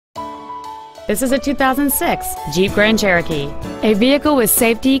This is a 2006 Jeep Grand Cherokee, a vehicle with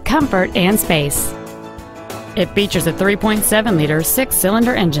safety, comfort, and space. It features a 3.7-liter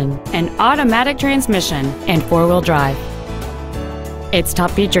six-cylinder engine, an automatic transmission, and four-wheel drive. Its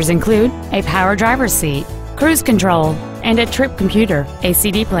top features include a power driver's seat, cruise control, and a trip computer, a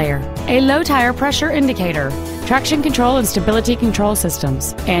CD player, a low tire pressure indicator, traction control and stability control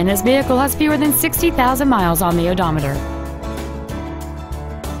systems, and this vehicle has fewer than 60,000 miles on the odometer.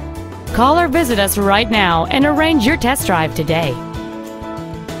 Call or visit us right now and arrange your test drive today.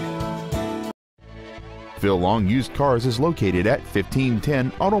 Phil Long Used Cars is located at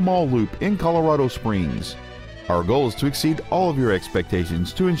 1510 Auto Mall Loop in Colorado Springs. Our goal is to exceed all of your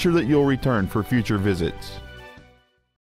expectations to ensure that you'll return for future visits.